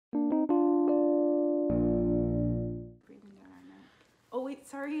Wait,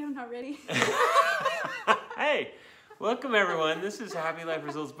 sorry, I'm not ready. Hey, welcome everyone. This is Happy Life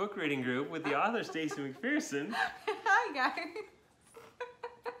Results Book Reading Group with the author Stacey McPherson. Hi, guys.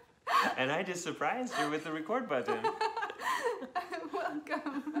 And I just surprised her with the record button.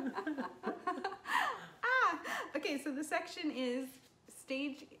 Welcome. Okay, so the section is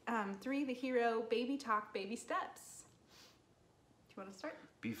stage 3, the hero, baby talk, baby steps. Do you want to start?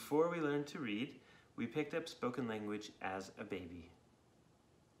 Before we learned to read, we picked up spoken language as a baby.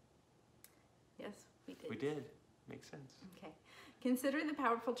 Yes, we did. We did. Makes sense. Okay. Consider the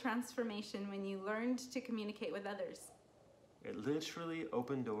powerful transformation when you learned to communicate with others. It literally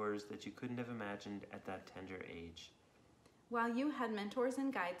opened doors that you couldn't have imagined at that tender age. While you had mentors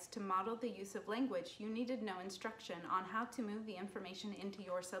and guides to model the use of language, you needed no instruction on how to move the information into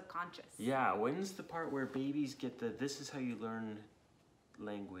your subconscious. Yeah, when's the part where babies get the "this is how you learn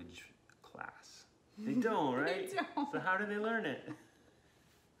language" class? They don't, right? They don't. So how do they learn it?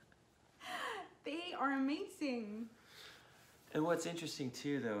 They are amazing. And what's interesting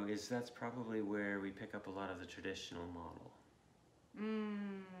too, though, is that's probably where we pick up a lot of the traditional model.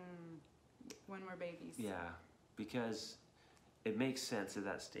 When we're babies. Yeah, because it makes sense at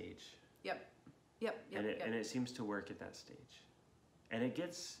that stage. Yep. And it seems to work at that stage. And it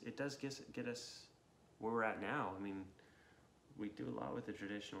does get us where we're at now. I mean, we do a lot with the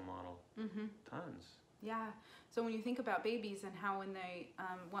traditional model. Tons. Yeah. So when you think about babies and how when they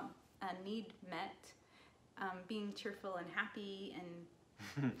want a need met, being cheerful and happy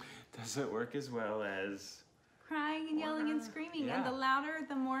and doesn't work as well as crying and yelling and screaming. Yeah. And the louder,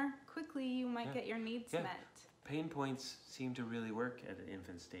 the more quickly you might get your needs met. Pain points seem to really work at the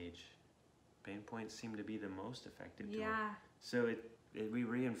infant stage. Pain points seem to be the most effective tool. So we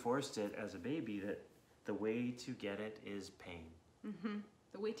reinforced it as a baby that the way to get it is pain.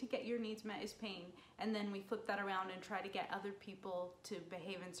 The way to get your needs met is pain. And then we flip that around and try to get other people to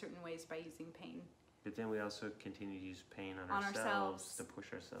behave in certain ways by using pain. But then we also continue to use pain on ourselves to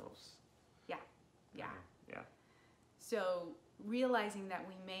push ourselves. Yeah. So realizing that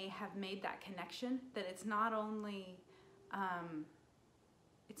we may have made that connection, that it's not only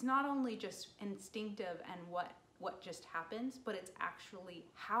just instinctive and what just happens, but it's actually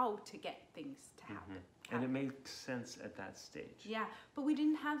how to get things to happen. And it makes sense at that stage. Yeah, but we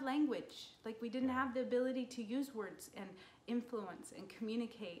didn't have language. Like we didn't have the ability to use words and influence and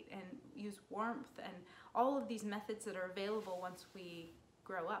communicate and use warmth and all of these methods that are available once we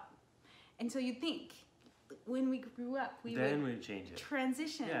grow up. And so you'd think when we grew up, we would change it.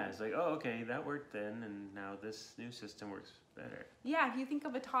 Transition. Yeah, it's like, oh, okay, that worked then, and now this new system works better. Yeah, if you think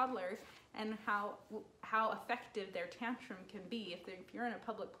of a toddler and how effective their tantrum can be, if you're in a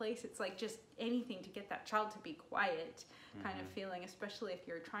public place, it's like just anything to get that child to be quiet kind of feeling, especially if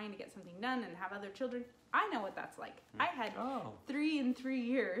you're trying to get something done and have other children. I know what that's like. I had 3 in 3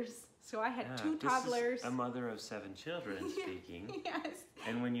 years, so I had 2 toddlers. This is a mother of 7 children speaking. Yes.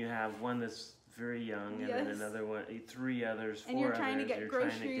 And when you have one that's very young and then another one, 3 others, 4 and you're others, trying to get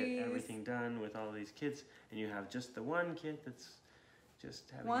groceries. Trying to get everything done with all these kids, and you have just the one kid that's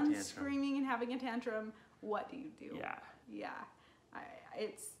just having a one tantrum. screaming and having a tantrum. What do you do? Yeah.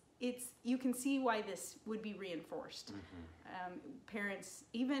 It's you can see why this would be reinforced. Parents,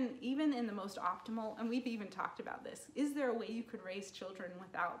 even in the most optimal, and we've even talked about this, is there a way you could raise children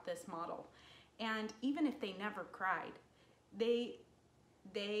without this model? And even if they never cried, they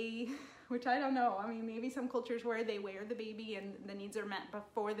which I don't know, I mean, maybe some cultures where they wear the baby and the needs are met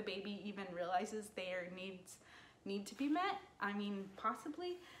before the baby even realizes their needs need to be met. I mean,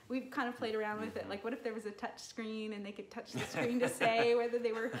 possibly. We've kind of played around with it. Like, what if there was a touch screen and they could touch the screen to say whether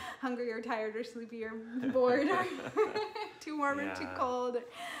they were hungry or tired or sleepy or bored or too warm or too cold,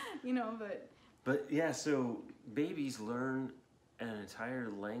 But yeah, so babies learn an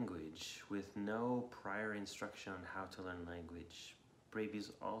entire language with no prior instruction on how to learn language.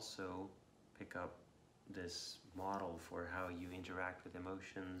 Babies also pick up this model for how you interact with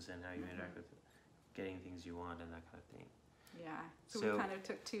emotions and how you interact with getting things you want and that kind of thing. Yeah, so we kind of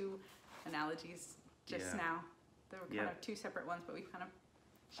took 2 analogies just now. There were kind of 2 separate ones, but we kind of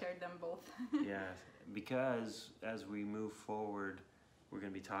shared them both. Yeah, because as we move forward, we're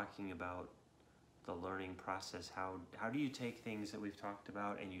going to be talking about the learning process. How do you take things that we've talked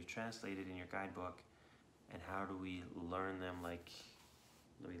about and you've translated in your guidebook, and how do we learn them like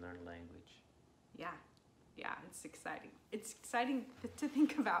we learn language? Yeah, it's exciting. It's exciting to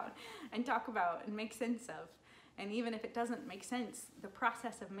think about and talk about and make sense of. And even if it doesn't make sense, the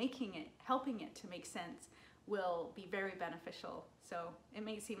process of making it, helping it to make sense, will be very beneficial. So it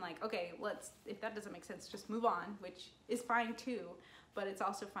may seem like, okay, if that doesn't make sense, just move on, which is fine too. but it's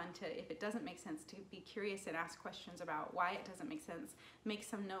also fun to, if it doesn't make sense, to be curious and ask questions about why it doesn't make sense, make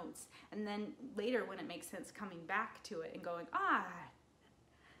some notes, and then later when it makes sense, coming back to it and going,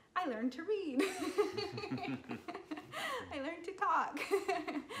 I learned to read. I learned to talk.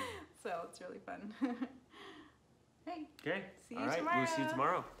 So it's really fun. Hey. Okay. See you All right. tomorrow. We'll see you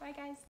tomorrow. Bye, guys.